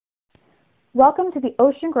Welcome to the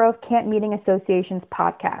Ocean Grove Camp Meeting Association's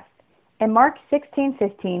podcast. In Mark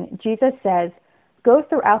 16:15, Jesus says, "Go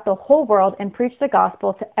throughout the whole world and preach the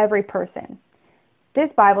gospel to every person." This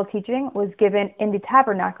Bible teaching was given in the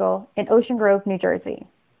Tabernacle in Ocean Grove, New Jersey.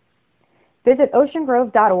 Visit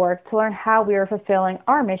oceangrove.org to learn how we are fulfilling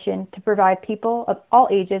our mission to provide people of all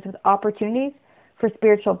ages with opportunities for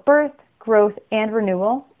spiritual birth, growth, and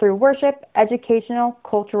renewal through worship, educational,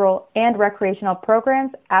 cultural, and recreational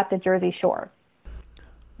programs at the Jersey Shore.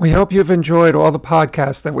 We hope you've enjoyed all the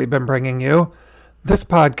podcasts that we've been bringing you. This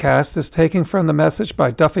podcast is taken from the message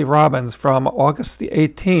by Duffy Robbins from August the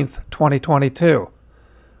 18th, 2022.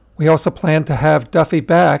 We also plan to have Duffy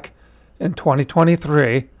back in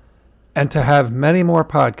 2023 and to have many more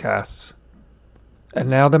podcasts.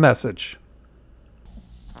 And now the message.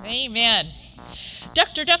 Amen.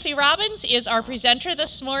 Dr. Duffy Robbins is our presenter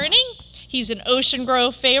this morning. He's an Ocean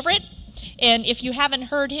Grove favorite, and if you haven't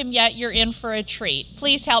heard him yet, you're in for a treat.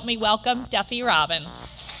 Please help me welcome Duffy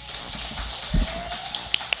Robbins.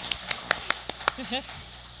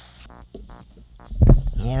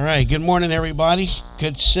 All right, good morning, everybody.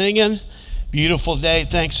 Good singing. Beautiful day.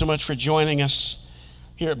 Thanks so much for joining us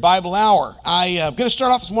here at Bible Hour. I'm going to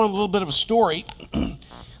start off this morning with a little bit of a story.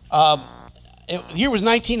 The year was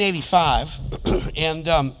 1985, and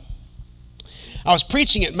I was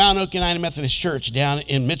preaching at Mount Oak United Methodist Church down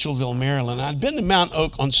in Mitchellville, Maryland. I'd been to Mount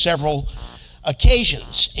Oak on several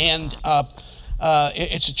occasions, and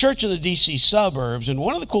it's a church in the D.C. suburbs, and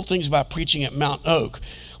one of the cool things about preaching at Mount Oak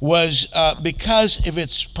was because of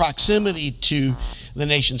its proximity to the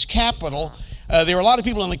nation's capital, there were a lot of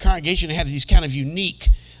people in the congregation who had these kind of unique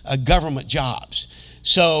government jobs.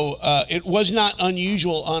 So it was not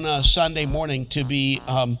unusual on a Sunday morning to be,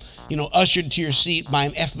 ushered to your seat by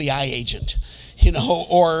an FBI agent,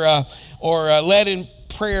 or led in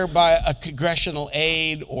prayer by a congressional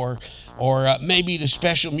aide, or maybe the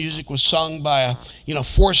special music was sung by a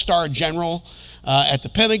four-star general at the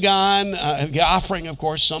Pentagon, the offering, of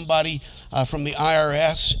course, somebody from the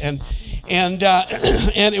IRS, and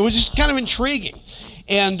it was just kind of intriguing.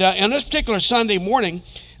 And on this particular Sunday morning,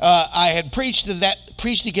 I had preached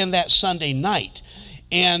again that Sunday night,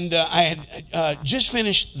 and I had just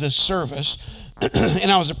finished the service,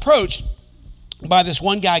 and I was approached by this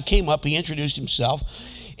one guy. Came up, he introduced himself,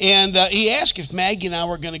 and he asked if Maggie and I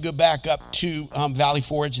were going to go back up to Valley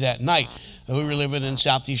Forge that night. We were living in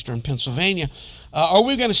southeastern Pennsylvania, or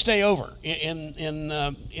we were going to stay over in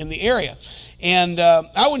the area. And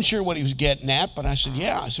I wasn't sure what he was getting at, but I said,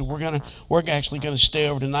 yeah. I said, we're actually going to stay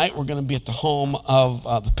over tonight. We're going to be at the home of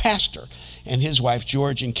the pastor and his wife,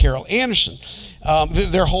 George and Carol Anderson.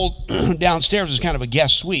 Their whole downstairs is kind of a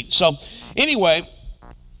guest suite. So anyway,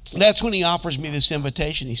 that's when he offers me this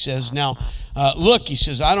invitation. He says, now, look, he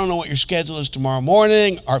says, I don't know what your schedule is tomorrow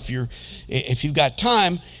morning, or if you've got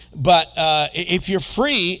time, but if you're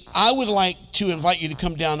free, I would like to invite you to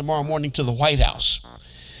come down tomorrow morning to the White House,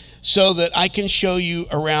 so that I can show you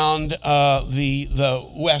around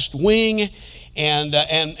the West Wing,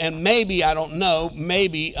 and maybe, I don't know,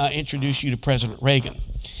 maybe introduce you to President Reagan.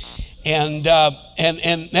 And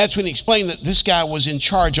that's when he explained that this guy was in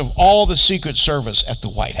charge of all the Secret Service at the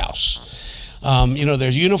White House.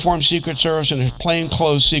 There's uniformed Secret Service and there's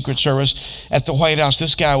plainclothes Secret Service at the White House.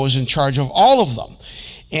 This guy was in charge of all of them.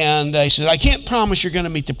 And he says, I can't promise you're going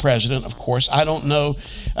to meet the president, of course. I don't know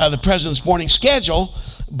the president's morning schedule,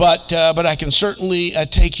 but I can certainly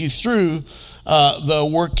take you through the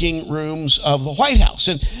working rooms of the White House.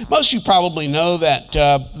 And most of you probably know that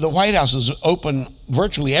the White House is open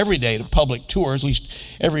virtually every day to public tours, at least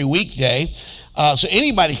every weekday. So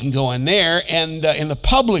anybody can go in there and in the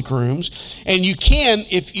public rooms. And you can,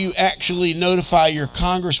 if you actually notify your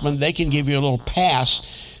congressman, they can give you a little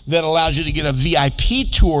pass that allows you to get a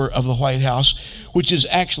VIP tour of the White House, which is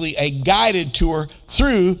actually a guided tour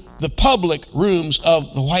through the public rooms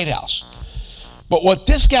of the White House. But what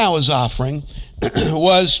this guy was offering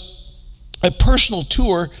was a personal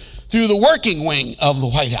tour through the working wing of the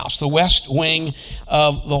White House, the West Wing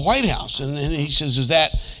of the White House. And he says, is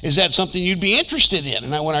that something you'd be interested in?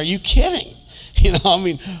 And I went, are you kidding?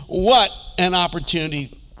 What an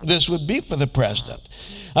opportunity this would be for the president.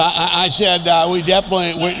 I said, we're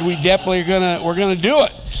definitely gonna do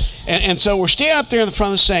it. And so we're standing up there in the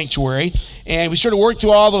front of the sanctuary, And we sort of worked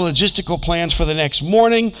through all the logistical plans for the next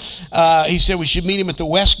morning. He said we should meet him at the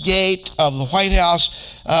west gate of the White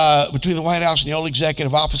House, between the White House and the old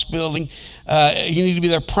executive office building. You need to be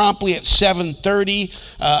there promptly at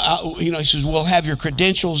 7:30. He says, we'll have your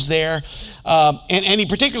credentials there. And he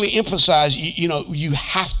particularly emphasized, you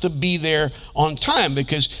have to be there on time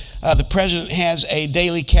because the president has a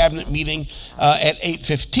daily cabinet meeting at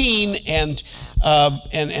 8:15,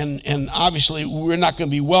 and obviously we're not going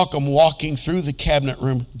to be welcome walking through the cabinet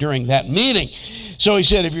room during that meeting. So he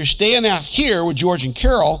said, if you're staying out here with George and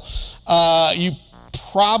Carol, you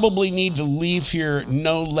probably need to leave here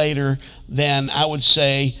no later than, I would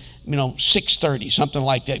say, 6:30, something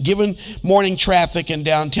like that. Given morning traffic in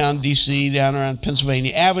downtown D.C., down around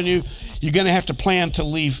Pennsylvania Avenue, you're going to have to plan to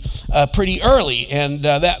leave pretty early. And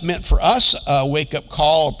that meant for us a wake-up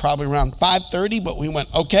call probably around 5:30, but we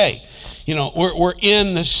went, okay, we're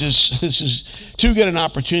in. This is too good an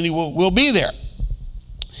opportunity. We'll be there.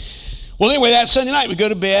 Well, anyway, that Sunday night we go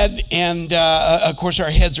to bed, and of course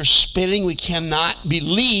our heads are spinning. We cannot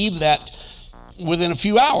believe that within a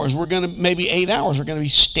few hours, maybe 8 hours, we're going to be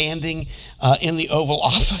standing in the Oval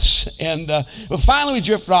Office. And but finally we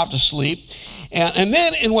drifted off to sleep. And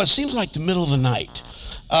then in what seems like the middle of the night,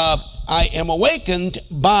 I am awakened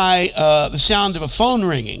by the sound of a phone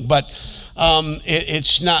ringing. But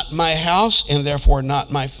it's not my house and therefore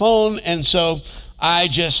not my phone. And so I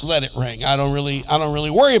just let it ring. I don't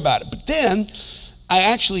really worry about it. But then I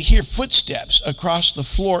actually hear footsteps across the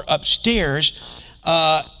floor upstairs,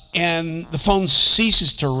 and the phone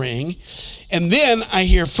ceases to ring. And then I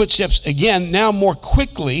hear footsteps again, now more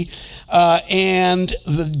quickly, and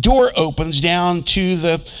the door opens down to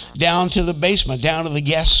the basement, down to the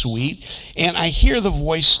guest suite, and I hear the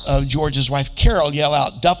voice of George's wife, Carol, yell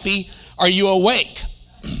out, "Duffy, are you awake?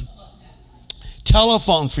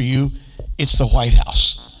 Telephone for you. It's the White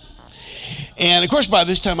House." And of course, by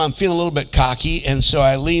this time I'm feeling a little bit cocky, and so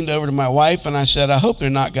I leaned over to my wife and I said, I hope they're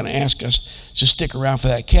not going to ask us to stick around for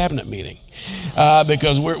that cabinet meeting,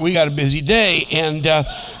 because we got a busy day. And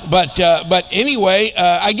but anyway,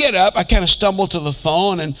 I get up, I kind of stumble to the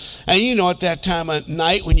phone, and at that time of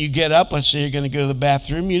night when you get up, let's say you're going to go to the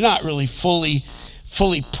bathroom, you're not really fully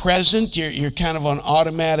present. You're kind of on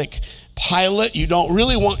automatic pilot. You don't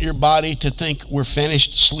really want your body to think we're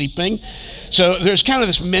finished sleeping. So there's kind of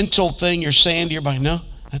this mental thing you're saying to your body, no,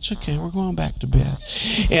 that's okay, we're going back to bed.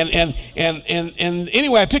 And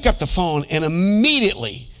anyway, I pick up the phone, and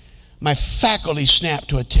immediately my faculties snap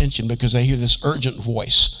to attention because I hear this urgent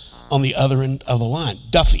voice on the other end of the line.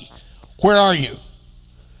 "Duffy, where are you?"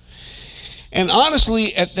 And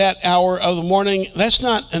honestly, at that hour of the morning, that's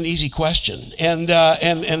not an easy question. And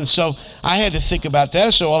so I had to think about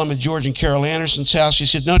that. So while I'm at George and Carol Anderson's house, she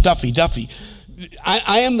said, "No, Duffy,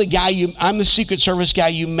 I am the guy I'm the Secret Service guy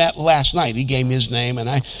you met last night." He gave me his name,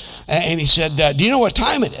 and he said, "Do you know what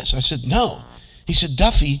time it is?" I said, "No." He said,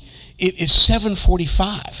 "Duffy, it is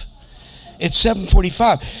 7:45. It's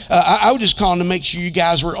 7:45. I was just calling to make sure you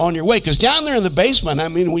guys were on your way, because down there in the basement,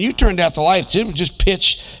 when you turned out the lights, it was just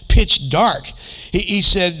pitch dark." He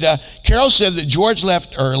said, "Carol said that George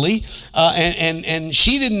left early, and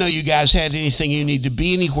she didn't know you guys had anything you need to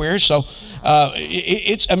be anywhere. So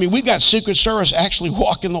we got Secret Service actually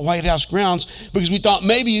walking the White House grounds because we thought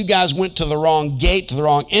maybe you guys went to the wrong gate, to the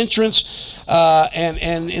wrong entrance."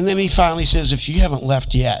 And then he finally says, "If you haven't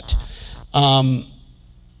left yet,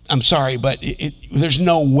 I'm sorry, but there's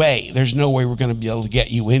no way we're going to be able to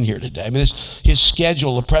get you in here today." His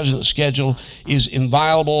schedule, the president's schedule, is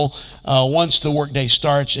inviolable. Once the workday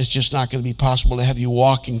starts, it's just not going to be possible to have you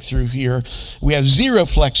walking through here. We have zero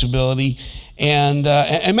flexibility, and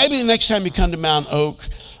maybe the next time you come to Mount Oak,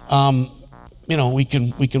 we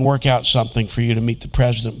can work out something for you to meet the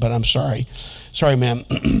president. But I'm sorry, ma'am,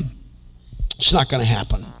 it's not going to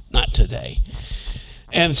happen, not today.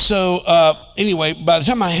 And so, anyway, by the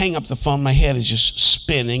time I hang up the phone, my head is just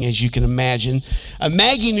spinning, as you can imagine.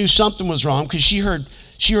 Maggie knew something was wrong because she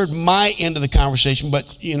heard my end of the conversation, but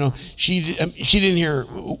she didn't hear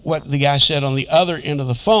what the guy said on the other end of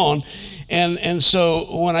the phone. And so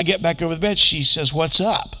when I get back over the bed, she says, "What's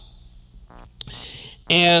up?"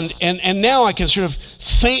 And now I can sort of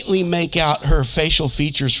faintly make out her facial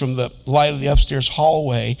features from the light of the upstairs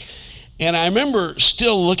hallway. And I remember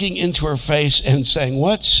still looking into her face and saying,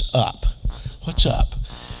 "What's up? What's up?"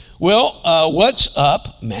 "Well, what's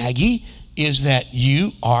up, Maggie, is that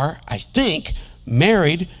you are, I think,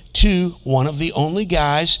 married to one of the only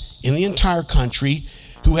guys in the entire country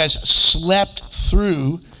who has slept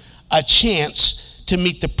through a chance to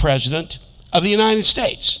meet the President of the United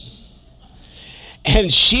States."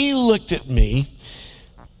 And she looked at me.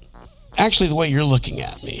 actually the way you're looking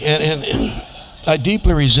at me. And I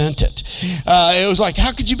deeply resent it. It was like,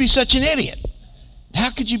 how could you be such an idiot?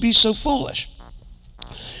 How could you be so foolish?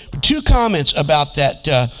 Two comments about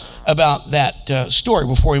that story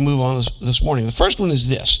before we move on this morning. The first one is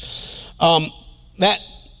this.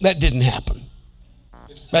 That didn't happen.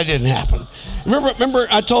 That didn't happen. Remember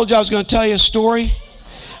I told you I was going to tell you a story?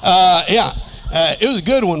 It was a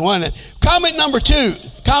good one, wasn't it? Comment number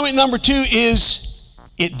two is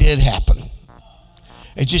it did happen.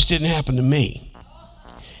 It just didn't happen to me.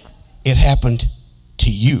 It happened to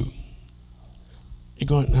you. You're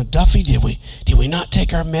going, now, Duffy, did we not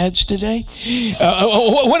take our meds today?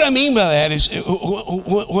 What I mean by that is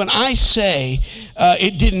when I say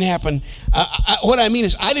it didn't happen, what I mean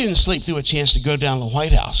is I didn't sleep through a chance to go down to the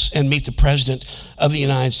White House and meet the President of the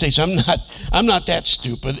United States. I'm not that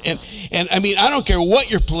stupid. And I mean, I don't care what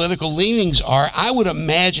your political leanings are. I would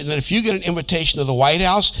imagine that if you get an invitation to the White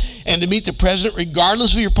House and to meet the President,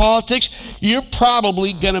 regardless of your politics, you're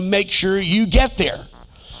probably going to make sure you get there.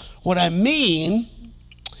 What I mean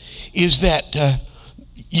is that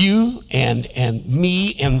you and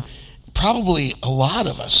me and probably a lot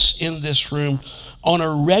of us in this room on a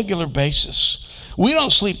regular basis, we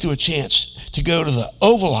don't sleep through a chance to go to the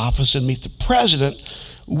Oval Office and meet the president.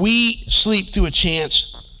 We sleep through a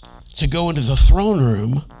chance to go into the throne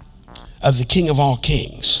room of the King of all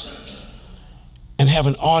kings and have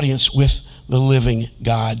an audience with the living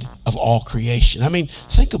God of all creation. I mean,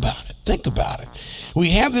 think about it. Think about it. We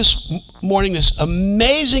have this morning this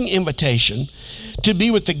amazing invitation to be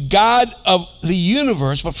with the God of the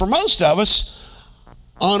universe, but for most of us,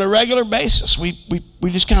 on a regular basis, we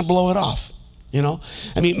just kind of blow it off. You know,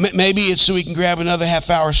 I mean, maybe it's so we can grab another half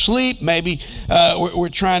hour sleep. Maybe we're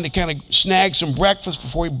trying to kind of snag some breakfast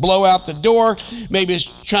before we blow out the door. Maybe it's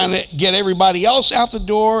trying to get everybody else out the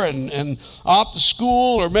door and off to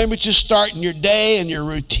school, or maybe it's just starting your day and your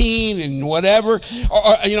routine and whatever.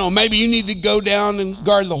 Or you know, maybe you need to go down and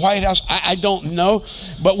guard the White House. I don't know,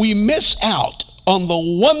 but we miss out on the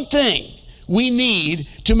one thing we need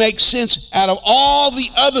to make sense out of all the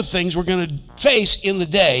other things we're going to face in the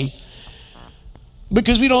day,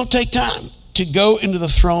 because we don't take time to go into the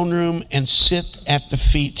throne room and sit at the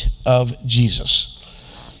feet of Jesus.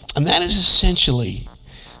 And that is essentially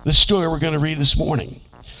the story we're going to read this morning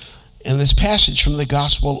in this passage from the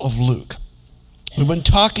Gospel of Luke. We've been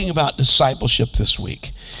talking about discipleship this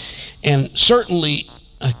week, and certainly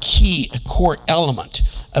a core element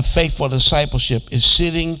of faithful discipleship is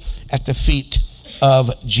sitting at the feet of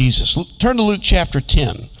Jesus. Turn to Luke chapter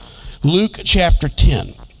 10. Luke chapter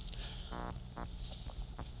 10.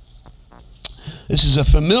 This is a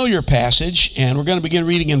familiar passage, and we're going to begin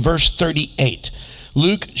reading in verse 38.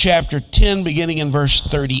 Luke chapter 10, beginning in verse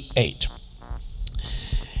 38.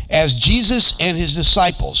 As Jesus and his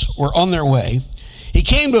disciples were on their way, he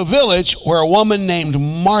came to a village where a woman named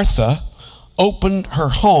Martha opened her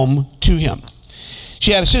home to him.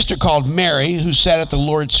 She had a sister called Mary who sat at the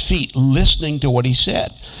Lord's feet listening to what he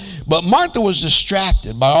said. But Martha was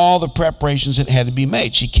distracted by all the preparations that had to be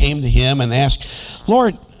made. She came to him and asked,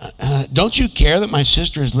 Lord, don't you care that my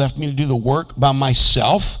sister has left me to do the work by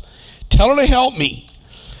myself? Tell her to help me.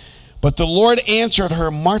 But the Lord answered her,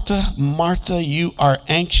 Martha, Martha, you are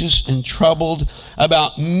anxious and troubled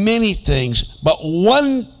about many things, but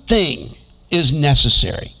one thing is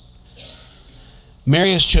necessary.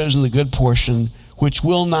 Mary has chosen the good portion, which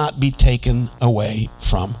will not be taken away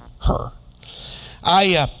from her.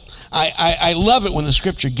 I love it when the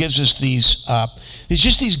scripture gives us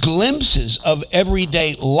these glimpses of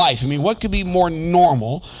everyday life. I mean, what could be more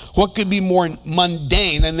normal? What could be more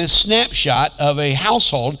mundane than this snapshot of a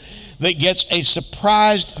household that gets a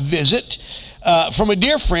surprised visit from a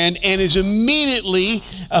dear friend and is immediately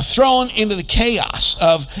thrown into the chaos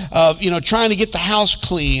of trying to get the house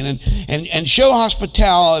clean and show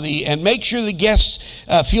hospitality and make sure the guest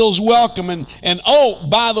feels welcome and oh,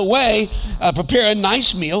 by the way, prepare a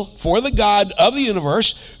nice meal for the God of the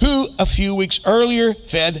universe who a few weeks earlier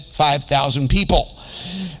fed 5,000 people.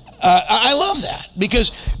 I love that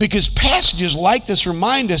because passages like this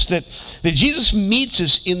remind us that Jesus meets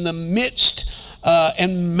us in the midst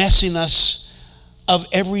and messiness of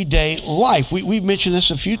everyday life. We've mentioned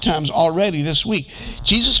this a few times already this week.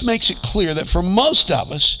 Jesus makes it clear that for most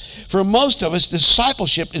of us,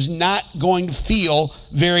 discipleship is not going to feel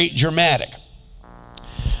very dramatic.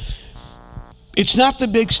 It's not the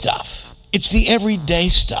big stuff. It's the everyday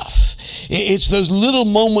stuff. It's those little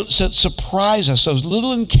moments that surprise us, those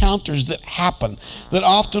little encounters that happen that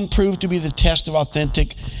often prove to be the test of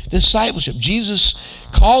authentic discipleship. Jesus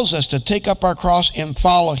calls us to take up our cross and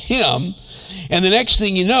follow him. And the next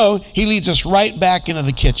thing you know, he leads us right back into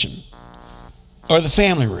the kitchen. or the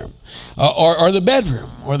family room, or the bedroom,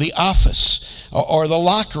 or the office, or the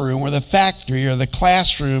locker room, or the factory, or the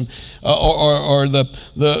classroom, or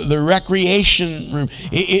the recreation room.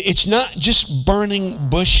 It's not just burning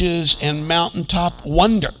bushes and mountaintop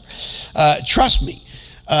wonder. Trust me,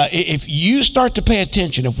 if you start to pay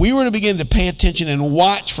attention, if we were to begin to pay attention and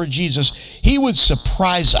watch for Jesus, he would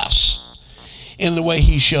surprise us in the way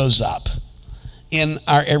he shows up in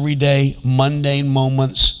our everyday mundane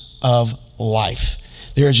moments of life.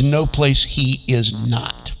 There is no place he is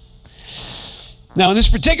not. Now, in this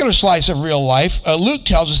particular slice of real life, Luke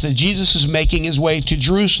tells us that Jesus is making his way to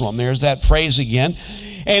Jerusalem. There's that phrase again.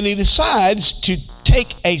 And he decides to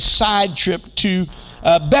take a side trip to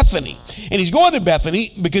Bethany. And he's going to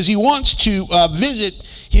Bethany because he wants to visit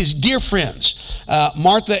his dear friends,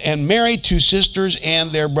 Martha and Mary, two sisters, and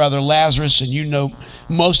their brother Lazarus. And you know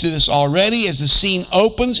most of this already. As the scene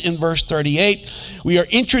opens in verse 38, we are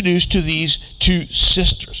introduced to these two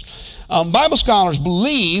sisters. Bible scholars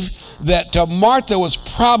believe that Martha was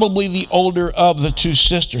probably the older of the two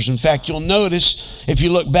sisters. In fact, you'll notice, if you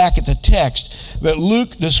look back at the text, that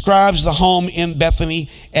Luke describes the home in Bethany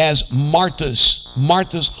as Martha's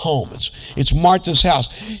home. It's Martha's house.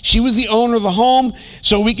 She was the owner of the home,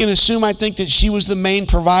 so we can assume, I think, that she was the main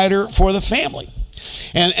provider for the family.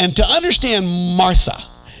 And to understand Martha,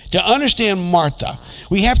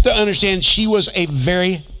 we have to understand she was a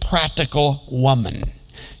very practical woman.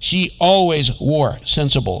 She always wore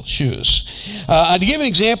sensible shoes. To give an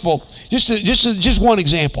example, just one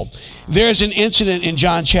example, there's an incident in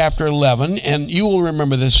John chapter 11, and you will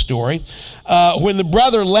remember this story, when the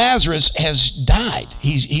brother Lazarus has died.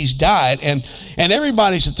 He's died, and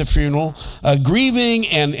everybody's at the funeral, grieving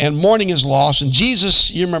and mourning his loss. And Jesus,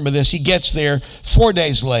 you remember this, he gets there 4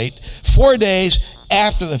 days late, 4 days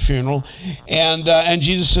after the funeral, and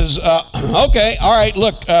Jesus says, okay, all right,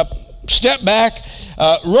 look, step back.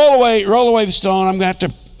 Roll away the stone. I'm going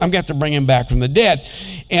to have to bring him back from the dead.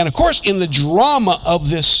 And of course, in the drama of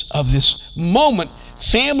this moment,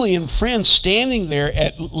 family and friends standing there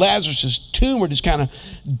at Lazarus' tomb were just kind of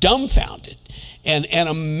dumbfounded and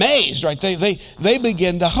amazed. Right? They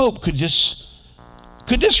begin to hope. Could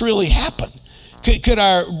this really happen? Could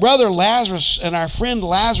our brother Lazarus and our friend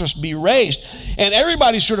Lazarus be raised? And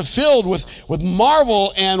everybody's sort of filled with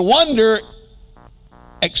marvel and wonder,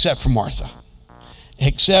 except for Martha.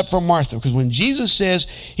 Because when Jesus says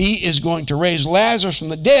he is going to raise Lazarus from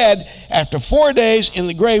the dead after 4 days in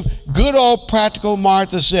the grave, good old practical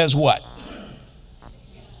Martha says what?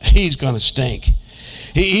 He's going to stink.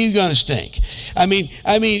 He's going to stink. I mean,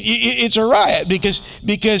 it's a riot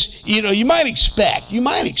because you might expect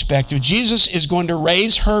if Jesus is going to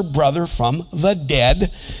raise her brother from the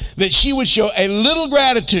dead, that she would show a little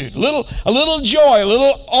gratitude, a little joy, a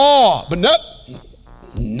little awe. But nope,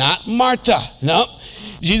 not Martha. Nope.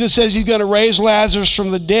 Jesus says he's going to raise Lazarus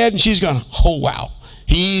from the dead, and she's going, oh wow,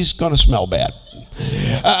 he's going to smell bad.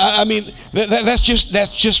 That's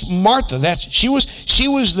just Martha. She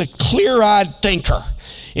was the clear-eyed thinker.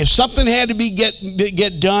 If something had to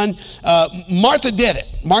get done, Martha did it.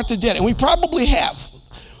 And we probably have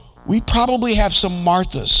some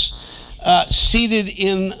Marthas seated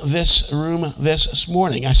in this room this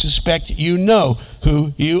morning. I suspect you know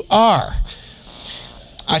who you are.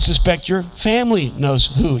 I suspect your family knows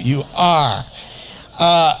who you are.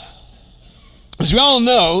 As we all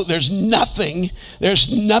know, there's nothing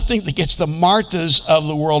that gets the Marthas of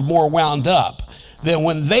the world more wound up than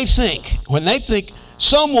when they think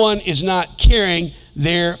someone is not carrying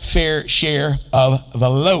their fair share of the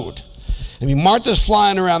load. I mean, Martha's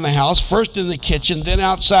flying around the house, first in the kitchen, then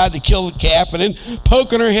outside to kill the calf, and then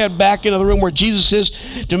poking her head back into the room where Jesus is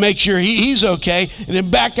to make sure he's okay, and then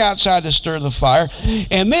back outside to stir the fire.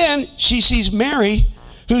 And then she sees Mary,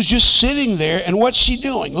 who's just sitting there, and what's she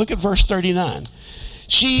doing? Look at verse 39.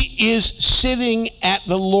 She is sitting at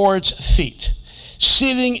the Lord's feet.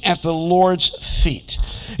 Sitting at the Lord's feet.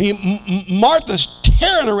 Martha's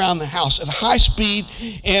tearing around the house at high speed,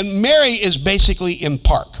 and Mary is basically in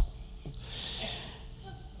park.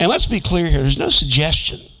 And let's be clear here, there's no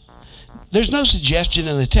suggestion in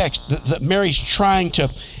the text that Mary's trying to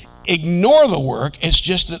ignore the work. It's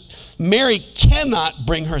just that Mary cannot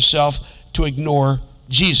bring herself to ignore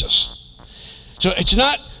Jesus. So it's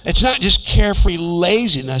not just carefree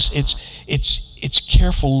laziness, it's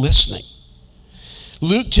careful listening.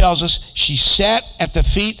 Luke tells us she sat at the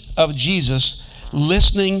feet of Jesus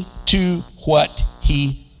listening to what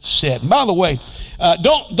he said. And by the way,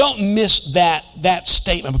 don't miss that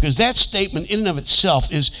statement, because that statement in and of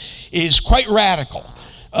itself is quite radical.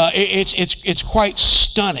 It's quite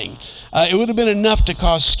stunning. It would have been enough to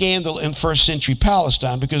cause scandal in first century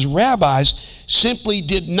Palestine because rabbis simply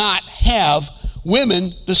did not have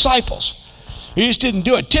women disciples. He just didn't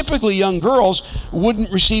do it. Typically, young girls wouldn't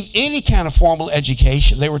receive any kind of formal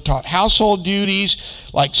education. They were taught household duties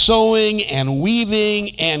like sewing and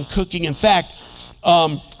weaving and cooking. In fact,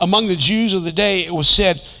 among the Jews of the day, it was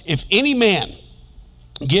said, if any man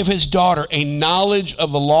give his daughter a knowledge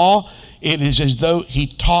of the law, it is as though he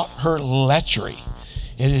taught her lechery.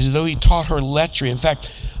 It is as though he taught her lechery. In fact,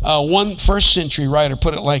 one first century writer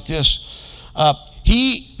put it like this.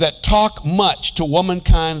 He that talk much to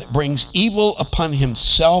womankind brings evil upon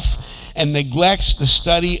himself and neglects the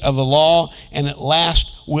study of the law, and at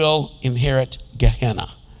last will inherit Gehenna.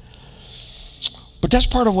 But that's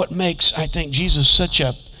part of what makes, I think, Jesus such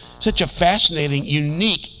a fascinating,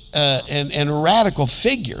 unique, and radical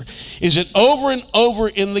figure, is that over and over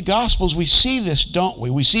in the Gospels we see this, don't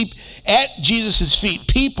we? We see at Jesus' feet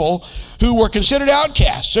people who were considered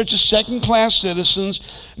outcasts, such as second-class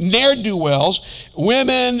citizens, ne'er-do-wells,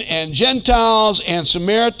 women and Gentiles and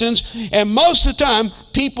Samaritans, and most of the time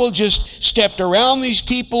people just stepped around these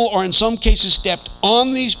people, or in some cases stepped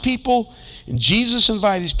on these people, and Jesus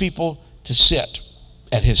invited these people to sit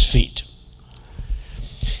at his feet.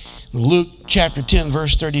 Luke chapter 10,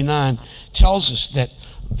 verse 39 tells us that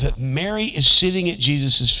Mary is sitting at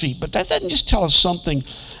Jesus' feet. But that doesn't just tell us something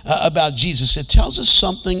about Jesus. It tells us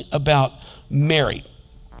something about Mary.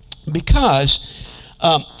 Because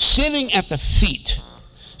sitting at the feet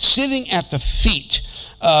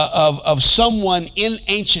of someone in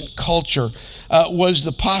ancient culture was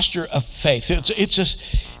the posture of faith.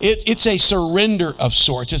 It's a surrender of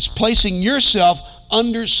sorts. It's placing yourself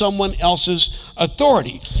under someone else's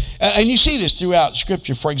authority. And you see this throughout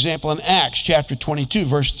Scripture. For example, in Acts chapter 22,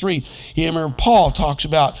 verse 3, you remember Paul talks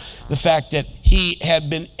about the fact that he had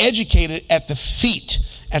been educated at the feet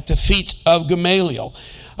of Gamaliel.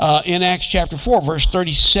 In Acts chapter 4, verse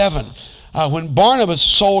 37, when Barnabas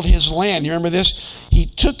sold his land, you remember this? He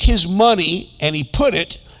took his money and he put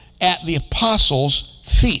it at the apostles'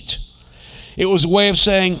 feet. It was a way of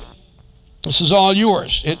saying, this is all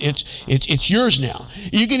yours. It's yours now.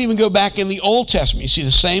 You can even go back in the Old Testament. You see the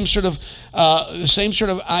same sort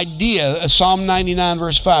of idea. Psalm 99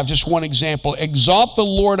 verse 5, just one example. Exalt the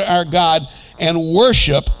Lord our God and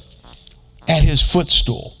worship at his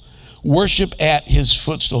footstool. Worship at his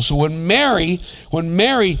footstool. So when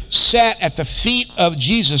Mary sat at the feet of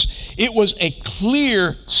Jesus, it was a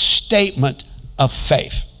clear statement of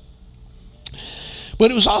faith. But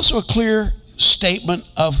it was also a clear statement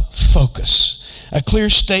of focus. A clear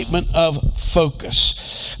statement of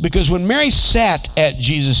focus. Because when Mary sat at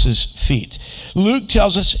Jesus' feet, Luke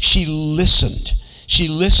tells us she listened. She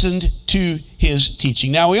listened to his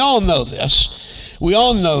teaching. Now we all know this.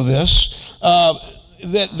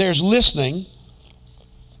 That there's listening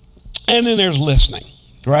and then there's listening.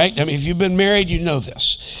 Right? I mean, if you've been married, you know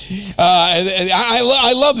this. I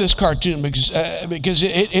love this cartoon because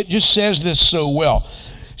it just says this so well.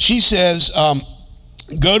 She says,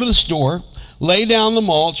 go to the store, lay down the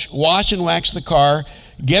mulch, wash and wax the car,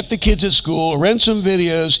 get the kids at school, rent some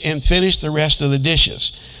videos, and finish the rest of the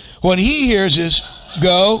dishes. What he hears is,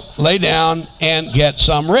 go, lay down, and get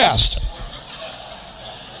some rest.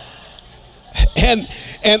 And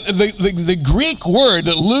the Greek word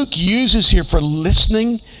that Luke uses here for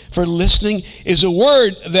listening is a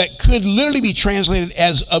word that could literally be translated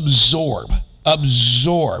as absorb.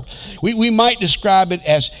 Absorb. We might describe it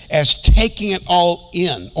as taking it all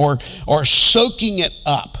in or soaking it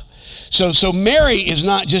up. So Mary is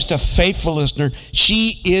not just a faithful listener,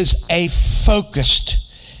 she is a focused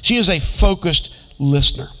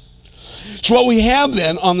listener. So what we have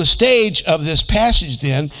then on the stage of this passage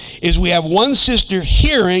then is we have one sister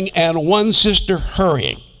hearing and one sister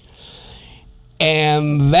hurrying.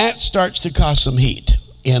 And that starts to cause some heat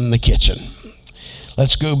in the kitchen.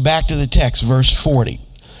 Let's go back to the text, verse 40.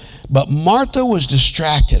 But Martha was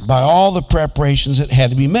distracted by all the preparations that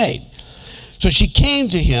had to be made. So she came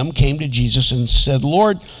to Jesus and said,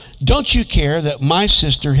 Lord, don't you care that my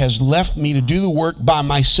sister has left me to do the work by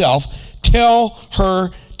myself? Tell her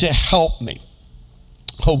to help me.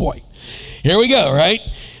 Oh boy. Here we go, right?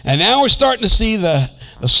 And now we're starting to see the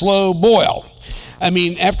slow boil. I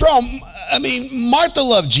mean, after all, Martha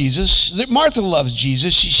loved Jesus. Martha loves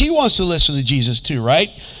Jesus. She wants to listen to Jesus too, right?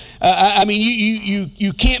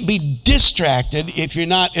 You can't be distracted if you're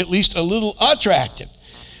not at least a little attracted.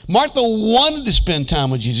 Martha wanted to spend time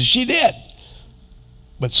with Jesus. She did.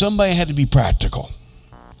 But somebody had to be practical.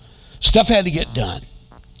 Stuff had to get done.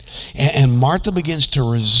 And Martha begins to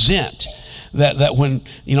resent that when,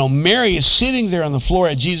 Mary is sitting there on the floor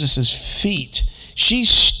at Jesus' feet, she's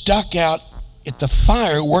stuck out at the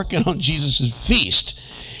fire working on Jesus' feast.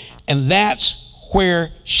 And that's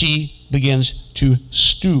where she begins to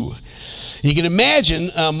stew. You can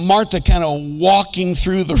imagine Martha kind of walking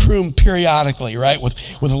through the room periodically, right, with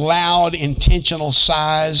loud, intentional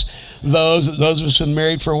sighs. Those of us who've been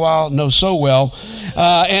married for a while know so well.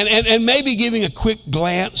 And maybe giving a quick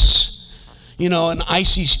glance, an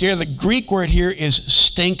icy stare. The Greek word here is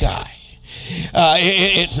stink eye.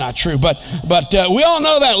 It's not true, but we all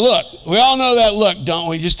know that look. We all know that look, don't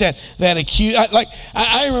we? Just that acute.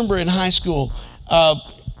 I remember in high school,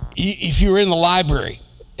 if you were in the library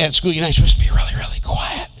at school, you're not supposed to be really, really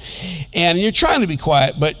quiet. And you're trying to be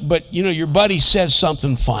quiet, but your buddy says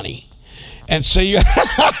something funny. And so you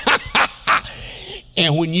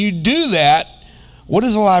and when you do that, what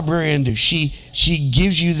does the librarian do? She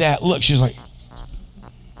gives you that look. She's like,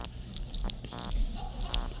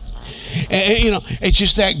 and, it's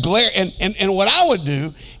just that glare. And what I would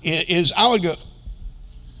do is I would go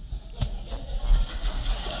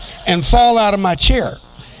and fall out of my chair.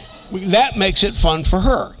 That makes it fun for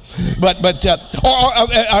her. But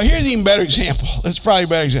here's an even better example. That's probably a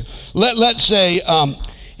better example. Let's say,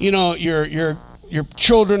 your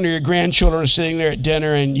children or your grandchildren are sitting there at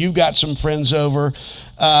dinner, and you've got some friends over,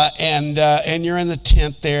 and you're in the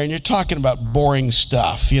tent there, and you're talking about boring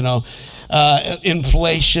stuff,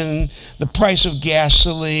 inflation, the price of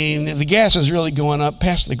gasoline. The gas is really going up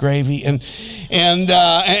past the gravy, and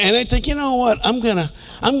I think, you know what, I'm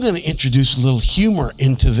gonna introduce a little humor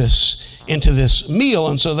into this meal.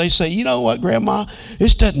 And so they say, you know what, Grandma,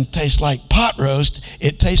 this doesn't taste like pot roast,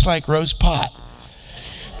 it tastes like roast pot.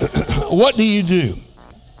 What do?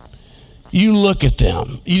 You look at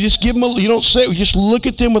them. You just give them you don't say, you just look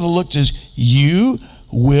at them with a look that says, you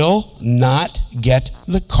will not get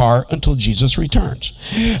the car until Jesus returns.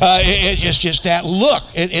 It's just that look.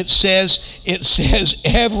 It says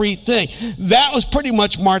everything. That was pretty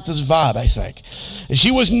much Martha's vibe, I think. She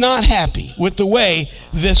was not happy with the way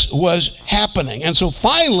this was happening. And so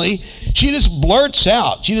finally, she just blurts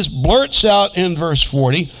out in verse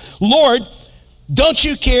 40, Lord, don't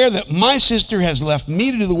you care that my sister has left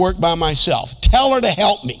me to do the work by myself? Tell her to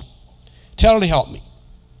help me.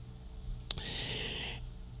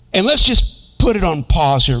 And let's just put it on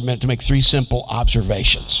pause here a minute to make three simple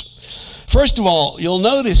observations. First of all, you'll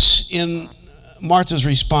notice in Martha's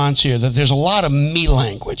response here that there's a lot of me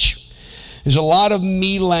language. There's a lot of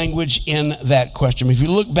me language in that question. If you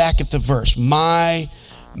look back at the verse, my,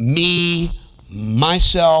 me,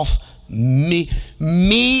 myself, me.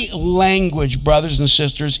 Me language, brothers and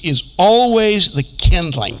sisters, is always the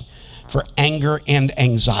kindling for anger and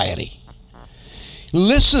anxiety.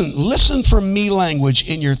 Listen for me language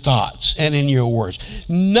in your thoughts and in your words.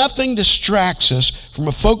 Nothing distracts us from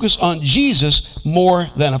a focus on Jesus more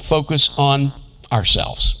than a focus on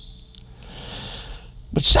ourselves.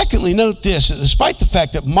 But secondly, note this, that despite the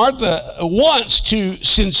fact that Martha wants to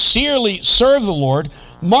sincerely serve the Lord,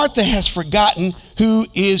 Martha has forgotten who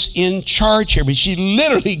is in charge here. But she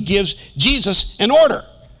literally gives Jesus an order.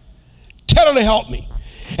 Tell her to help me.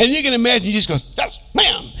 And you can imagine he just goes, yes,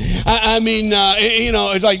 ma'am.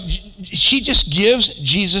 It's like she just gives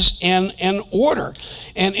Jesus an order.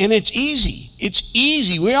 And it's easy. It's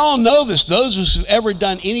easy. We all know this. Those of us who've ever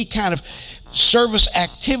done any kind of service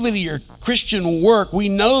activity or Christian work, we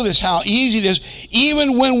know this, how easy it is.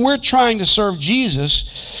 Even when we're trying to serve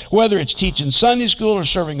Jesus, whether it's teaching Sunday school or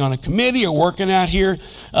serving on a committee or working out here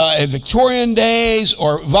at Victorian Days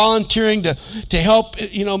or volunteering to help,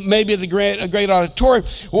 maybe at the great auditorium,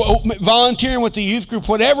 volunteering with the youth group,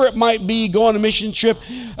 whatever it might be, go on a mission trip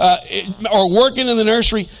or working in the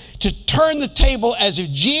nursery, to turn the table as if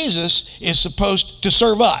Jesus is supposed to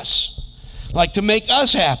serve us, like to make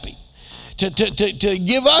us happy. To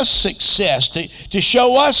give us success, to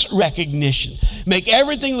show us recognition, make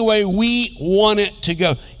everything the way we want it to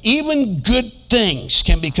go. Even good things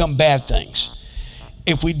can become bad things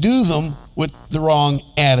if we do them with the wrong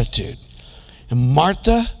attitude. And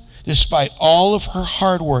Martha, despite all of her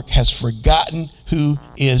hard work, has forgotten who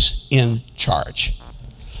is in charge.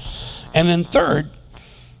 And then third,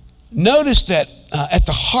 notice that at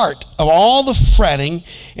the heart of all the fretting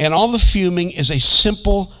and all the fuming is a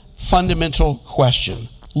simple fundamental question.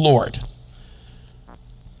 Lord,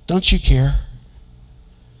 don't you care?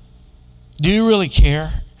 Do you really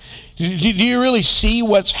care? Do you really see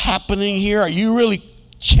what's happening here? Are you really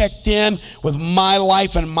checked in with my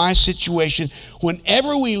life and my situation?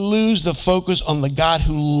 Whenever we lose the focus on the God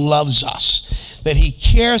who loves us, that he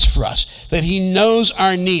cares for us, that he knows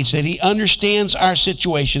our needs, that he understands our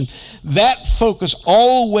situation, that focus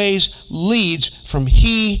always leads from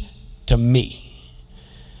he to me.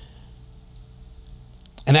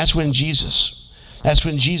 And that's when Jesus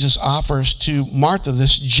offers to Martha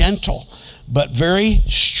this gentle but very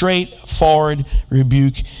straightforward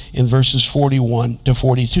rebuke in verses 41 to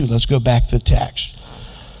 42. Let's go back to the text.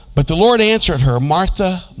 But the Lord answered her,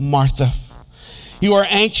 Martha, Martha, you are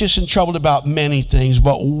anxious and troubled about many things,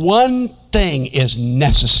 but one thing is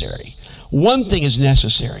necessary. One thing is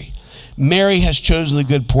necessary. Mary has chosen the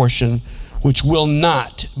good portion, which will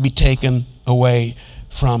not be taken away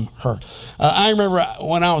from her. I remember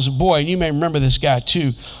when I was a boy, and you may remember this guy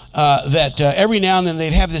too, that every now and then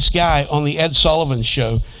they'd have this guy on the Ed Sullivan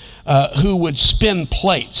Show who would spin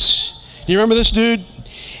plates. Do you remember this dude?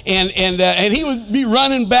 And he would be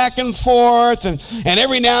running back and forth, and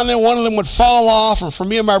every now and then one of them would fall off. And for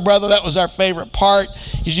me and my brother, that was our favorite part,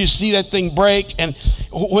 because you see that thing break. And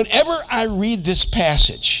whenever I read this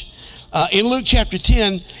passage in Luke chapter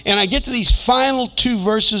 10, and I get to these final two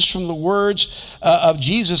verses from the words of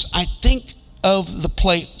Jesus, I think of the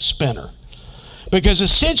plate spinner. Because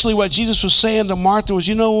essentially what Jesus was saying to Martha was,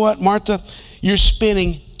 you know what, Martha, you're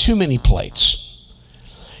spinning too many plates.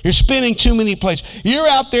 You're spinning too many plates. You're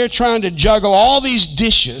out there trying to juggle all these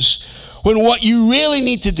dishes when what you really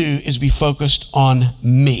need to do is be focused on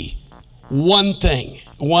me. One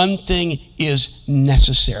thing is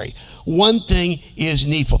necessary. One thing is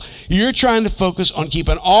needful. You're trying to focus on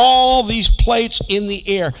keeping all these plates in the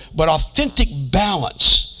air, but authentic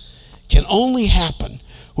balance can only happen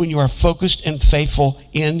when you are focused and faithful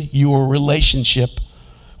in your relationship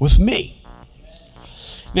with me.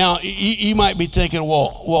 Now, you might be thinking,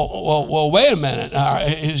 well, wait a minute.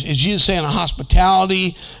 Is Jesus saying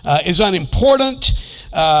hospitality is unimportant?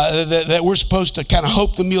 That we're supposed to kind of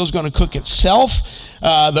hope the meal is going to cook itself?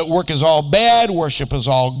 That work is all bad, worship is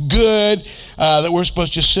all good? That we're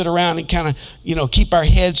supposed to just sit around and kind of, keep our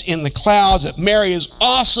heads in the clouds? That Mary is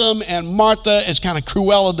awesome and Martha is kind of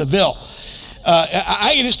Cruella de Vil.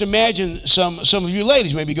 I can just imagine some of you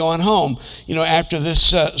ladies maybe going home, after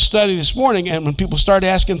this study this morning, and when people start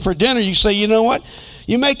asking for dinner, you say, you know what?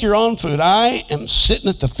 You make your own food. I am sitting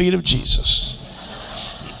at the feet of Jesus.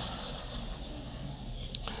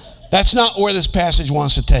 That's not where this passage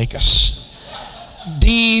wants to take us.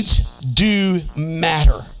 Deeds do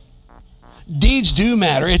matter. Deeds do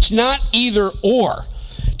matter. It's not either or.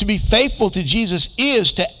 To be faithful to Jesus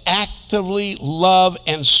is to actively love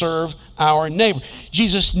and serve our neighbor.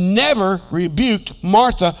 Jesus never rebuked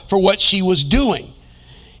Martha for what she was doing.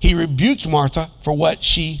 He rebuked Martha for what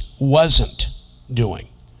she wasn't doing.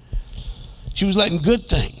 She was letting good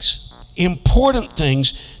things, important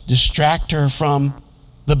things, distract her from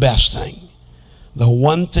the best thing, the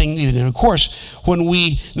one thing needed. And of course, when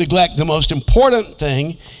we neglect the most important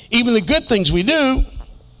thing, even the good things we do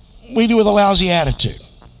with a lousy attitude.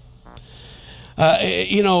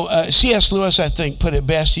 C.S. Lewis, I think, put it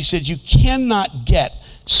best. He said, you cannot get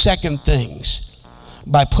second things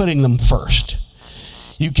by putting them first.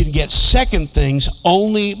 You can get second things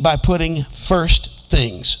only by putting first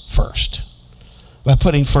things first. By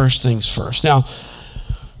putting first things first. Now,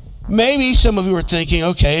 maybe some of you are thinking,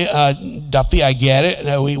 okay, Duffy, I get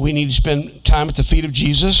it. We need to spend time at the feet of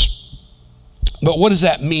Jesus. But what does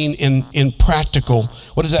that mean in practical?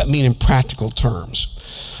 What does that mean in practical terms?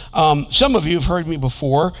 Some of you have heard me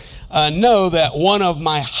before know that one of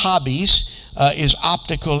my hobbies is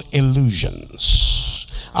optical illusions.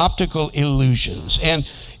 Optical illusions. And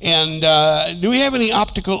do we have any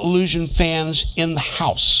optical illusion fans in the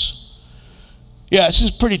house? Yeah, this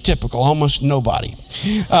is pretty typical. Almost nobody.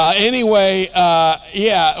 Anyway,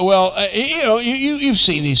 you've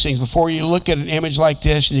seen these things before. You look at an image like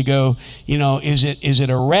this and you go, is it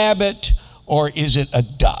a rabbit or is it a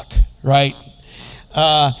duck, right?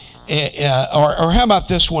 Or how about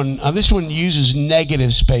this one? This one uses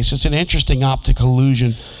negative space. It's an interesting optical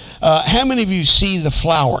illusion. How many of you see the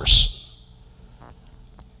flowers?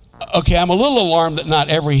 Okay, I'm a little alarmed that not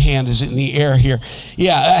every hand is in the air here.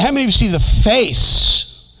 Yeah, how many of you see the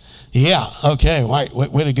face? Yeah, okay, right,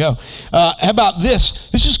 way to go. How about this?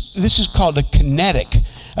 This is called a kinetic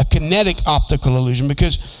optical illusion,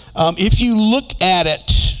 because if you look at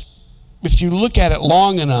it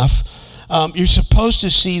long enough, you're supposed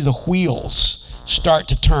to see the wheels start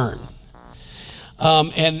to turn.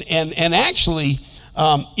 And actually,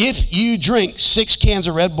 if you drink 6 cans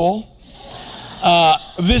of Red Bull,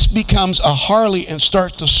 this becomes a Harley and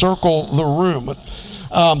starts to circle the room.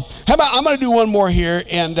 How about, I'm going to do one more here,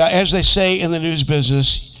 and as they say in the news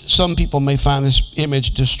business, some people may find this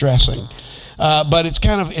image distressing. but it's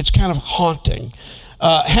kind of haunting.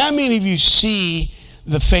 How many of you see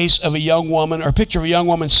the face of a young woman, or a picture of a young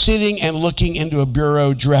woman sitting and looking into a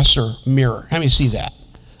bureau dresser mirror? How many see that?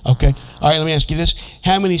 Okay. All right, let me ask you this.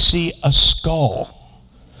 How many see a skull?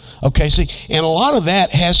 Okay, see, and a lot of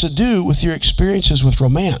that has to do with your experiences with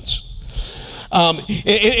romance.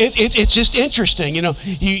 It's just interesting, you know.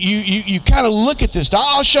 You kind of look at this.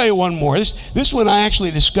 I'll show you one more. This one I actually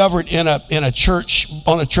discovered in a church,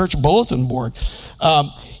 on a church bulletin board.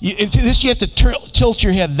 You have to tilt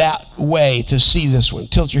your head that way to see this one.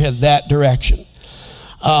 Tilt your head that direction.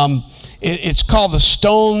 It's called The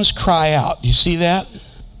Stones Cry Out. Do you see that?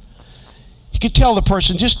 You could tell the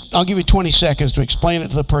person, I'll give you 20 seconds to explain it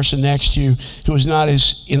to the person next to you who is not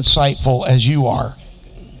as insightful as you are.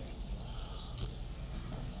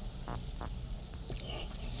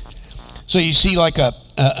 So you see like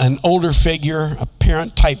an older figure, a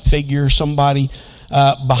parent-type figure, somebody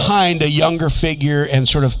behind a younger figure and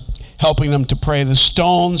sort of helping them to pray. The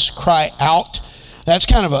stones cry out.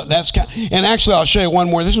 And actually I'll show you one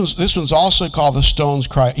more. This one's also called The Stones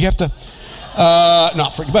Cry Out. You have to,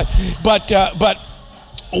 not forget, but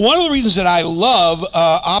one of the reasons that I love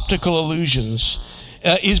optical illusions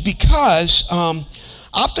is because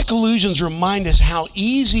optical illusions remind us how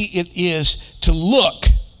easy it is to look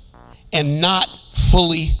and not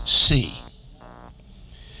fully see.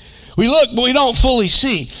 We look, but we don't fully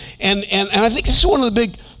see, and I think this is one of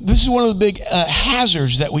the big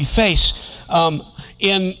hazards that we face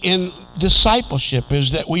in discipleship,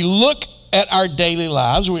 is that we look at our daily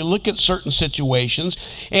lives, we look at certain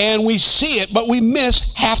situations, and we see it, but we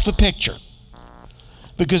miss half the picture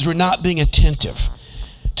because we're not being attentive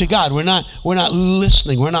to God. We're not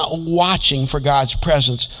listening. We're not watching for God's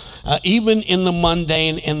presence, even in the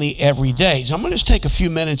mundane and the everyday. So I'm going to just take a few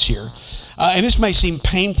minutes here, and this may seem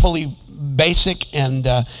painfully basic and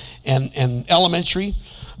elementary,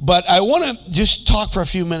 but I want to just talk for a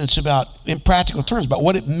few minutes about, in practical terms, about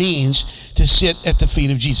what it means to sit at the feet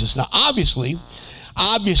of Jesus. Now, obviously,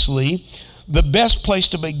 the best place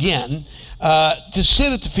to begin to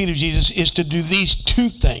sit at the feet of Jesus is to do these two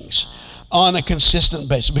things on a consistent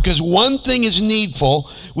basis. Because one thing is needful,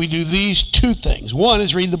 we do these two things. One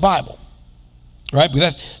is read the Bible, right?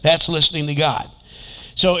 Because that's listening to God.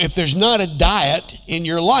 So if there's not a diet in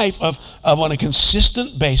your life of on a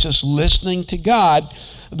consistent basis listening to God,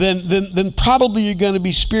 then probably you're going to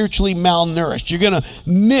be spiritually malnourished. You're going to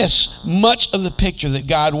miss much of the picture that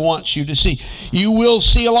God wants you to see. You will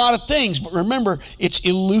see a lot of things, but remember, it's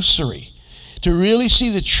illusory. To really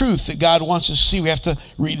see the truth that God wants us to see, we have to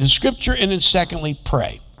read the Scripture and then secondly,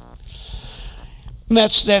 pray. And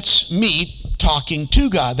that's me talking to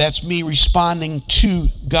God. That's me responding to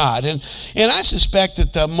God. And I suspect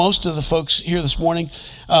that most of the folks here this morning,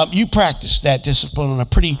 you practice that discipline on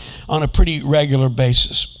a pretty regular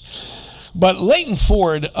basis. But Leighton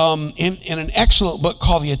Ford, in an excellent book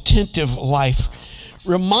called The Attentive Life,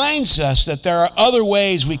 reminds us that there are other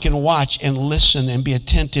ways we can watch and listen and be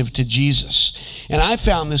attentive to Jesus. And I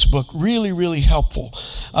found this book really, really helpful.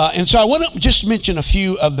 And so I want to just mention a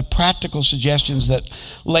few of the practical suggestions that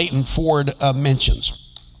Leighton Ford mentions.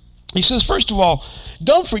 He says, first of all,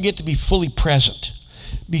 don't forget to be fully present.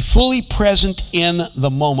 Be fully present in the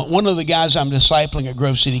moment. One of the guys I'm discipling at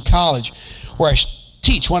Grove City College, where I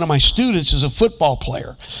teach, one of my students is a football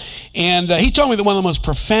player. And he told me that one of the most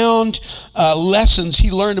profound lessons he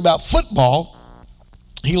learned about football,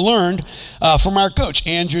 he learned from our coach,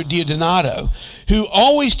 Andrew Diodonato, who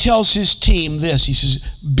always tells his team this. He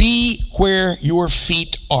says, be where your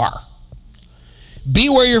feet are. Be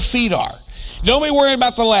where your feet are. Don't be worried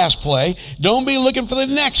about the last play. Don't be looking for the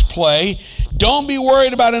next play. Don't be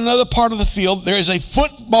worried about another part of the field. There is a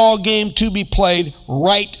football game to be played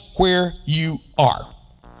right where you are.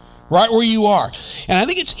 Right where you are. And I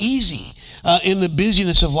think it's easy in the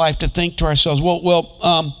busyness of life to think to ourselves,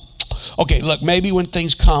 okay, look, maybe when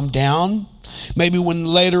things calm down, maybe when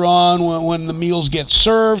later on, when the meals get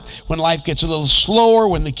served, when life gets a little slower,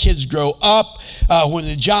 when the kids grow up, when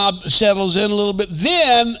the job settles in a little bit,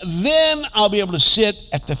 then I'll be able to sit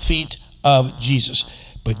at the feet of Jesus.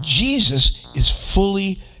 But Jesus is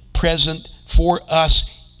fully present for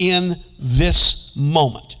us in this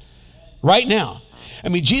moment, right now. I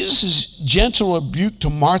mean, Jesus' gentle rebuke to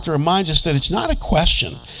Martha reminds us that it's not a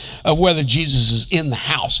question of whether Jesus is in the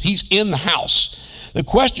house. He's in the house. The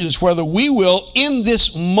question is whether we will, in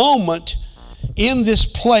this moment, in this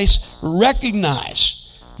place,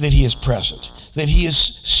 recognize that he is present, that he is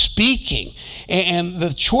speaking. And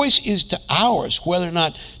the choice is to ours whether or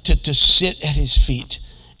not to sit at his feet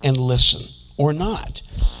and listen or not.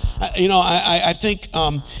 I think,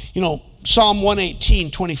 Psalm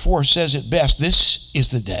 118:24 says it best. This is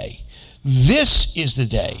the day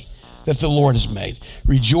that the Lord has made.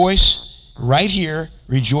 Rejoice right here.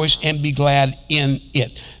 Rejoice and be glad in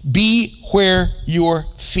it. Be where your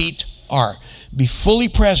feet are. Be fully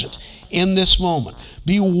present in this moment.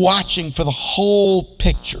 Be watching for the whole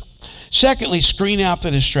picture. Secondly, screen out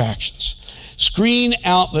the distractions. Screen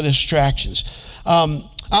out the distractions.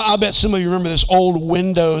 I bet some of you remember this old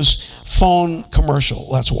Windows phone commercial.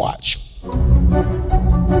 Let's watch.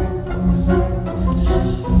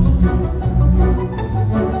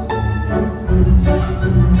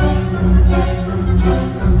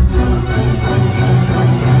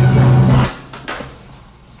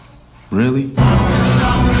 Really?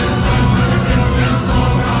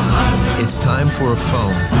 It's time for a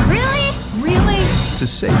phone. Really? Really? To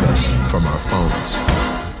save us from our phones.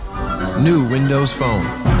 New Windows Phone,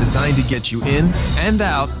 designed to get you in and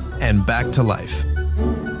out and back to life.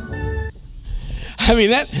 I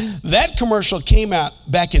mean, that commercial came out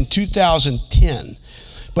back in 2010,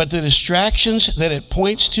 but the distractions that it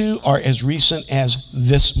points to are as recent as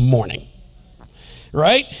this morning.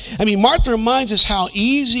 Right? I mean, Martha reminds us how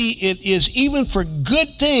easy it is even for good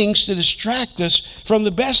things to distract us from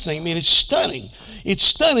the best thing. I mean, it's stunning. It's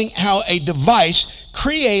stunning how a device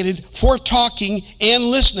created for talking and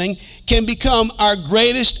listening can become our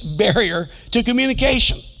greatest barrier to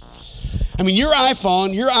communication. I mean, your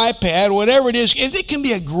iPhone, your iPad, whatever it is, it can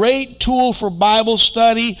be a great tool for Bible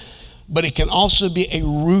study, but it can also be a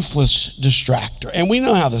ruthless distractor. And we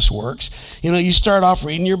know how this works. You know, you start off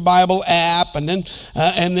reading your Bible app, and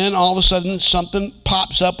then all of a sudden something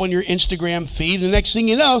pops up on your Instagram feed. The next thing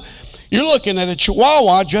you know, you're looking at a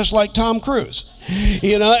chihuahua just like Tom Cruise.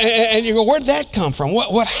 You know, and you go, where'd that come from?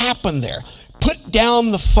 What happened there? Put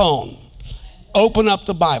down the phone. Open up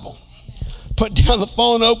the Bible. Put down the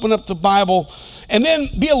phone, open up the Bible, and then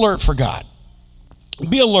be alert for God.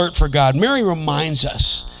 Be alert for God. Mary reminds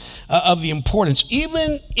us of the importance,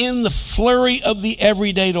 even in the flurry of the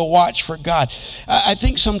everyday, to watch for God. I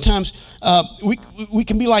think sometimes we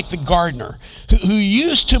can be like the gardener who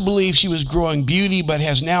used to believe she was growing beauty, but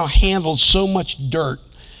has now handled so much dirt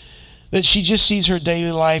that she just sees her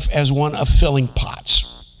daily life as one of filling pots.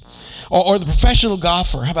 Or the professional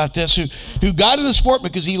golfer, how about this, who got into the sport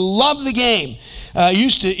because he loved the game,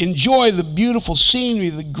 used to enjoy the beautiful scenery,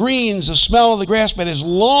 the greens, the smell of the grass, but has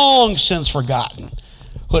long since forgotten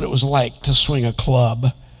what it was like to swing a club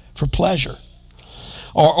for pleasure.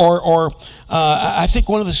 Or I think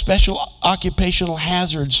one of the special occupational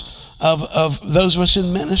hazards of those of us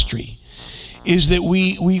in ministry is that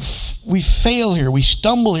we fail here, we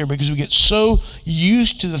stumble here because we get so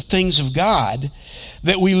used to the things of God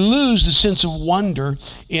that we lose the sense of wonder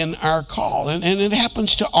in our call. And it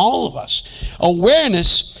happens to all of us.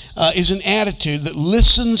 Awareness is an attitude that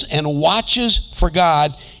listens and watches for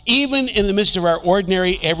God even in the midst of our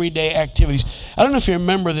ordinary everyday activities. I don't know if you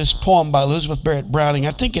remember this poem by Elizabeth Barrett Browning.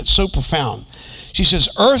 I think it's so profound. She says,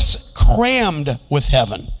 "Earth's crammed with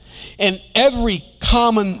heaven, and every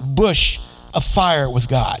common bush afire with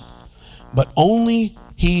God. But only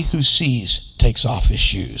he who sees takes off his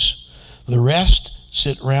shoes. The rest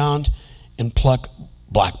sit round and pluck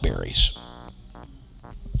blackberries."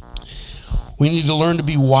 We need to learn to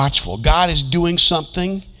be watchful. God is doing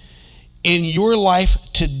something in your life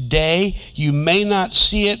today. You may not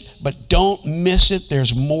see it, but don't miss it.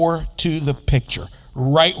 There's more to the picture.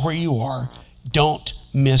 Right where you are, don't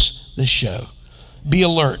miss the show. Be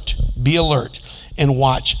alert, and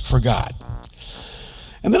watch for God.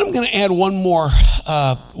 And then I'm going to add one more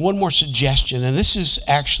suggestion, and this is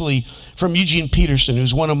actually from Eugene Peterson,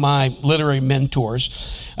 who's one of my literary mentors.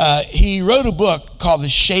 He wrote a book called The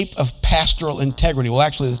Shape of Pastoral Integrity. Well,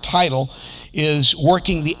 actually, the title is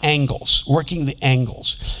Working the Angles.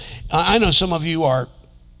 I know some of you are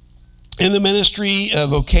in the ministry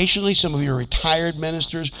vocationally, some of you are retired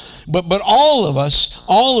ministers, but all of us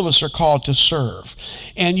are called to serve.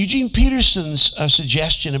 And Eugene Peterson's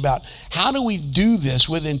suggestion about how do we do this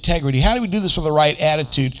with integrity, how do we do this with the right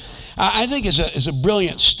attitude, I think is a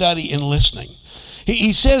brilliant study in listening.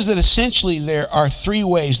 He says that essentially there are three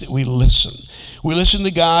ways that we listen. We listen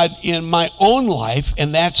to God in my own life,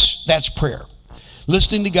 and that's prayer.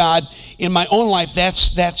 Listening to God in my own life,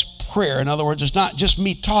 that's prayer. In other words, it's not just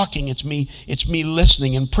me talking, it's me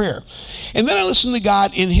listening in prayer. And then I listen to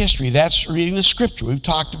God in history. That's reading the scripture. We've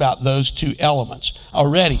talked about those two elements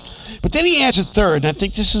already. But then he adds a third, and I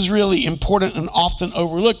think this is really important and often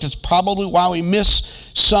overlooked. It's probably why we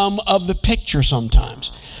miss some of the picture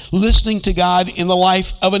sometimes. Listening to God in the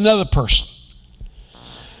life of another person.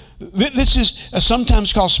 This is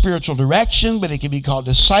sometimes called spiritual direction, but it can be called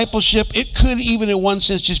discipleship. It could even in one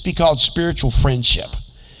sense just be called spiritual friendship.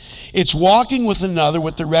 It's walking with another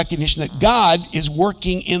with the recognition that God is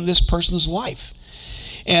working in this person's life.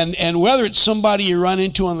 And whether it's somebody you run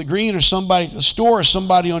into on the green or somebody at the store or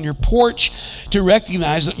somebody on your porch, to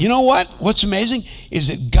recognize that, you know what? What's amazing is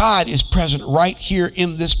that God is present right here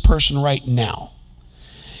in this person right now.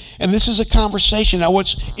 And this is a conversation. Now,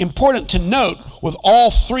 what's important to note with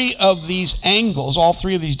all three of these angles, all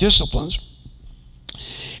three of these disciplines,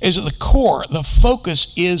 is at the core, the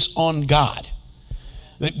focus is on God.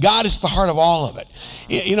 That God is the heart of all of it.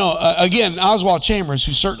 You know, again, Oswald Chambers,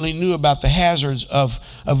 who certainly knew about the hazards of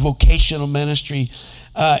vocational ministry,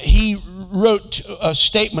 he wrote a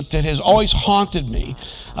statement that has always haunted me.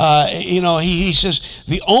 He says,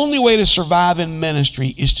 the only way to survive in ministry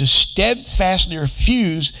is to steadfastly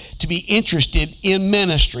refuse to be interested in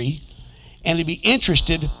ministry and to be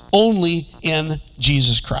interested only in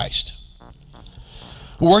Jesus Christ.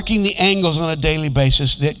 Working the angles on a daily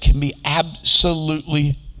basis that can be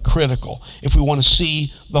absolutely critical if we want to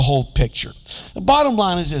see the whole picture. The bottom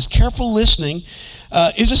line is this: careful listening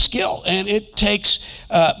is a skill, and it takes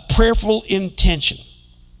prayerful intention.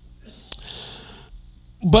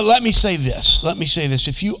 But let me say this.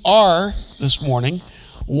 If you are this morning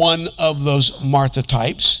one of those Martha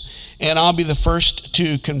types, and I'll be the first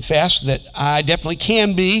to confess that I definitely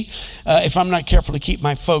can be if I'm not careful to keep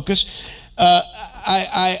my focus.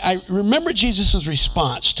 I remember Jesus'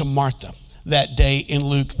 response to Martha that day in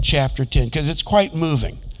Luke chapter 10, because it's quite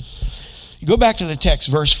moving. You go back to the text,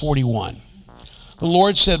 verse 41. The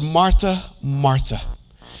Lord said, Martha, Martha,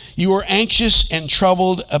 you are anxious and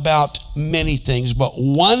troubled about many things, but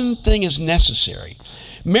one thing is necessary.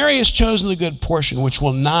 Mary has chosen the good portion, which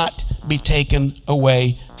will not be taken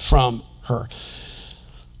away from her.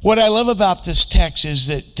 What I love about this text is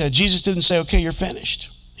that Jesus didn't say, okay, you're finished.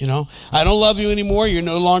 You know, I don't love you anymore. You're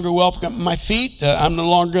no longer welcome at my feet. I'm no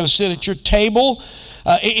longer going to sit at your table.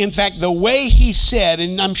 In fact, the way he said,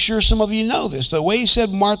 and I'm sure some of you know this, the way he said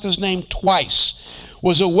Martha's name twice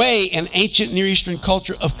was a way in ancient Near Eastern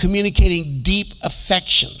culture of communicating deep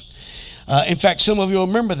affection. In fact, some of you will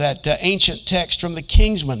remember that ancient text from the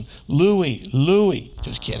Kingsman, Louis.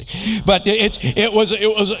 Just kidding. But it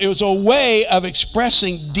was a way of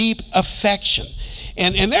expressing deep affection.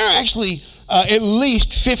 And there are actually at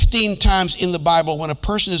least 15 times in the Bible when a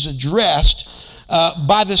person is addressed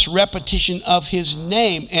by this repetition of his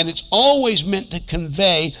name, and it's always meant to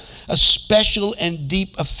convey a special and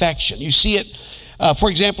deep affection. You see it, for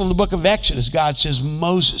example, in the book of Exodus, God says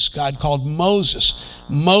Moses. God called Moses.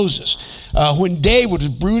 When David was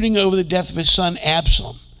brooding over the death of his son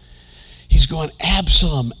Absalom, he's going,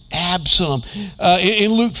 Absalom.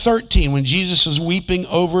 In Luke 13, when Jesus is weeping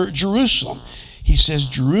over Jerusalem, he says,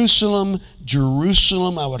 Jerusalem,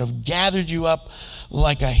 Jerusalem, I would have gathered you up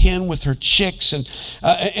like a hen with her chicks. And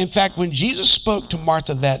in fact, when Jesus spoke to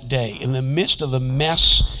Martha that day, in the midst of the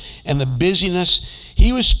mess and the busyness,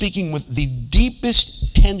 he was speaking with the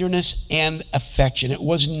deepest tenderness and affection. It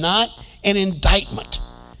was not an indictment.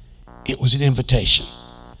 It was an invitation.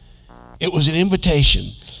 It was an invitation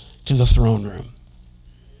to the throne room.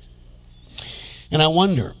 And I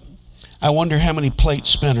wonder how many plate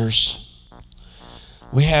spinners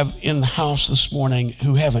we have in the house this morning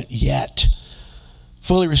who haven't yet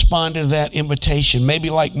fully responded to that invitation. Maybe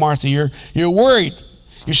like Martha, you're worried.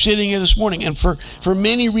 You're sitting here this morning, and for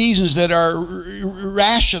many reasons that are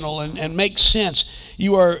rational and make sense,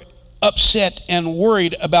 you are upset and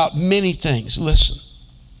worried about many things. Listen,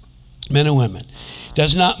 men and women, it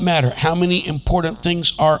does not matter how many important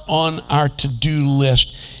things are on our to-do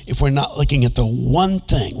list if we're not looking at the one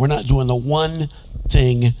thing. We're not doing the one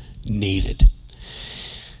thing needed.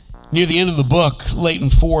 Near the end of the book, Leighton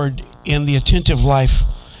Ford in The Attentive Life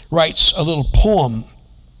writes a little poem,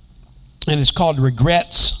 and it's called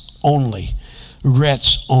Regrets Only.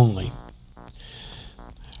 Regrets Only.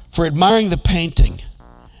 For admiring the painting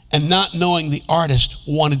and not knowing the artist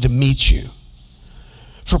wanted to meet you.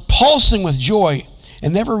 For pulsing with joy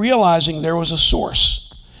and never realizing there was a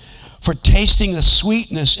source. For tasting the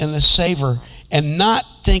sweetness and the savor and not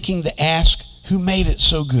thinking to ask who made it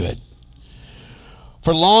so good.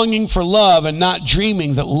 For longing for love and not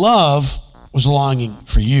dreaming that love was longing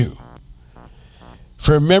for you.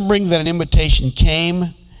 For remembering that an invitation came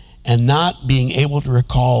and not being able to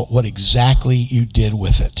recall what exactly you did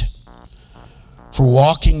with it. For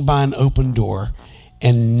walking by an open door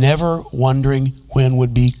and never wondering when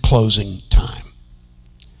would be closing time.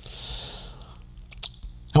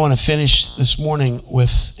 I want to finish this morning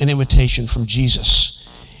with an invitation from Jesus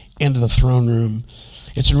into the throne room.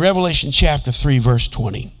 It's in Revelation chapter 3, verse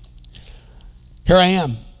 20. Here I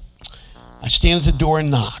am. I stand at the door and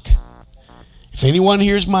knock. If anyone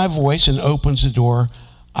hears my voice and opens the door,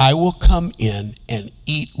 I will come in and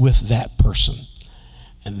eat with that person,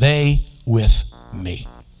 and they with me.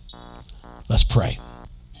 Let's pray.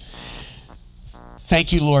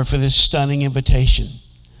 Thank you, Lord, for this stunning invitation,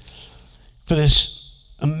 for this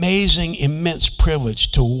amazing, immense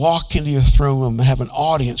privilege to walk into your throne room and have an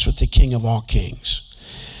audience with the King of all kings.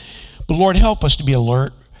 But Lord, help us to be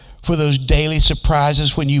alert for those daily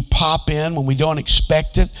surprises when you pop in, when we don't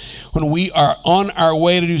expect it, when we are on our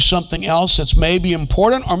way to do something else that's maybe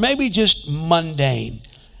important or maybe just mundane.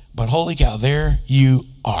 But holy cow, there you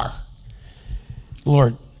are.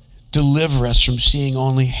 Lord, deliver us from seeing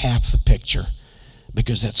only half the picture,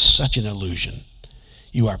 because that's such an illusion.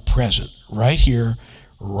 You are present right here,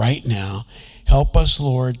 right now. Help us,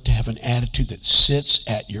 Lord, to have an attitude that sits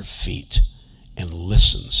at your feet and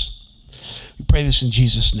listens. We pray this in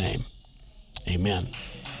Jesus' name. Amen.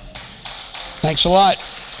 Thanks a lot.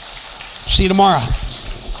 See you tomorrow.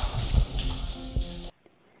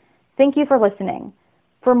 Thank you for listening.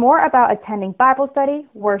 For more about attending Bible study,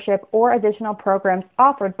 worship, or additional programs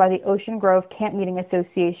offered by the Ocean Grove Camp Meeting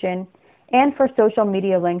Association, and for social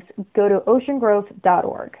media links, go to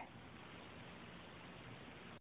oceangrove.org.